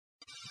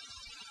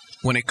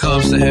When it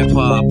comes to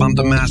hip-hop, I'm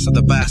the master,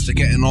 the bastard,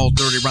 getting all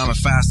dirty, rhyming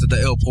faster,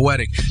 the ill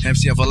poetic,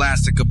 MC of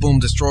elastic, a boom,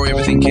 destroy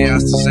everything,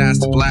 chaos,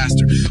 disaster,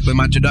 blaster. With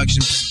my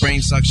introduction,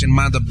 brain suction,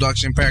 mind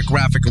abduction,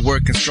 paragraphic,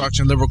 word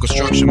construction, lyrical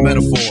structure,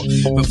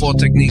 metaphor. Before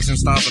techniques and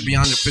styles are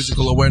beyond your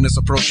physical awareness,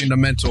 approaching the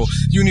mental.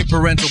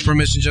 Uniparental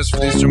permission just for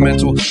the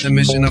instrumental, the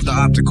mission of the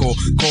optical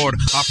chord.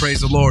 I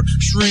praise the Lord,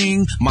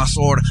 string my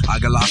sword. I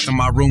get lost in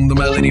my room, the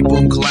melody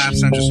boom,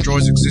 collapse and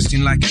destroys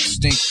existing like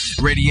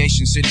extinct.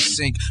 Radiation, city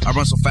sink. I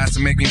run so fast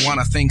it make me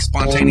wanna think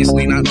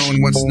spontaneously, not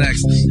knowing what's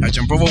next. I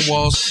jump over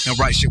walls and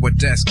write shit with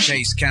desk,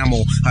 chase,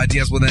 camel,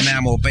 ideas with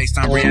enamel, based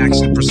on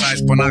reaction,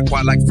 precise but not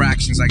quite like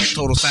fractions. I get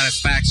total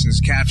satisfactions,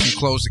 caption,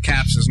 close the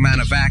captions, man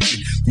of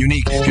action,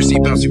 unique. Your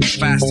seatbelts, you be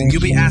fasting, you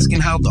be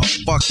asking how the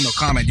fuck, no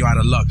comment, you out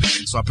of luck.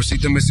 So I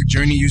proceed the mystic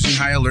journey using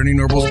higher learning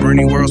herbals,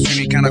 burning worlds,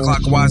 training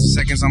counterclockwise,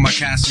 seconds on my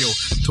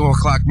Casio. 12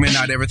 o'clock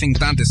midnight, everything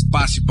done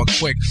despacio but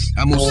quick.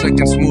 I move slick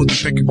and smooth and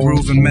pick a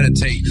groove and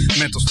meditate.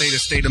 Mental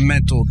state of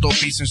mental, dope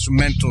piece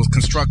instrumentals,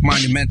 construct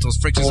monumentals,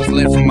 frictions of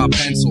lead from my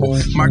pencil.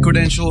 My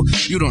credential,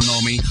 you don't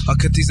know me. I'll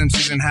cut these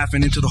MCs in half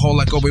and into the hole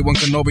like Obi-Wan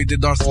Kenobi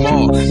did Darth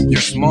Maul.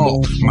 You're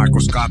small,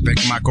 microscopic,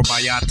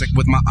 microbiotic,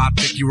 with my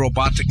optic, you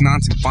robotic,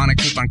 non-symphonic,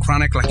 hooked on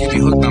chronic, like you be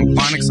hooked on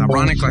phonics,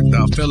 ironic like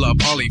the filler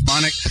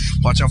polyphonic.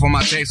 Watch out for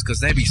my tapes, cause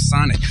they be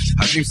sonic.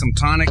 I drink some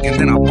tonic and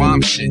then I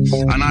bomb shit.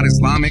 I'm not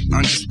Islamic,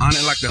 I'm just on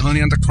it like the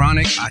honey on the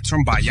chronic. I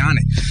turn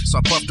bionic, so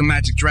I puff the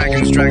magic dragon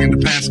who's dragging the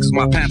pants, cause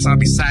my pants I'll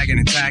be sagging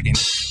and tagging.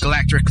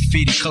 Galactic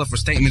graffiti, colorful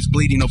statements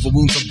bleeding over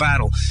wounds of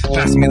battle.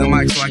 Pass me the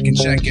mic so I can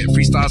check it.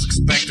 Freestyle's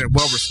expected,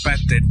 well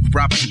respected.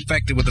 Rappers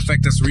infected with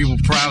affected cerebral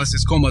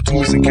paralysis, coma,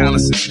 tumors, and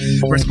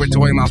calluses.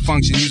 Respiratory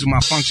malfunction, using my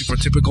function for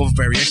typical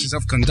variations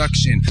of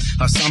conduction.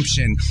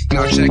 Assumption,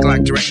 now check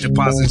like direct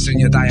deposits in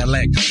your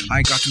dialect. I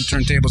ain't got two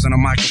turntables and a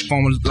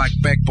microphone like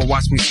Beck, but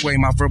watch me sway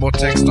my verbal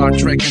text. Star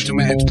Trek into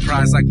my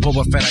enterprise like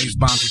Boba Fett. I use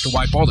bounty to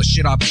wipe all the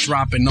shit I'll be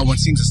dropping. No one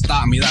seems to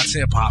stop me, that's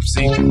hip-hop,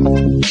 see?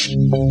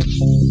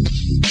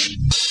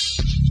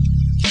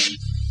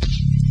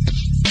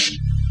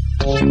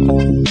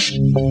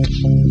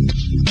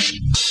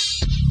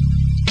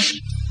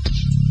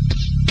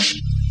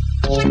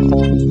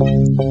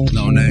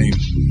 No name.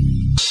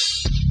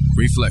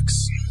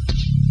 Reflex.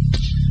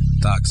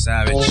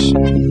 DocSavage.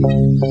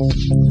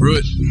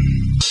 Root.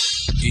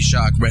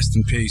 E-Shock, rest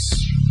in peace.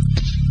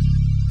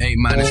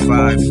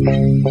 8-5.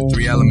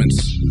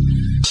 3Elementz.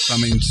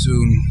 Coming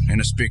soon,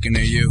 and speaking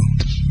to you.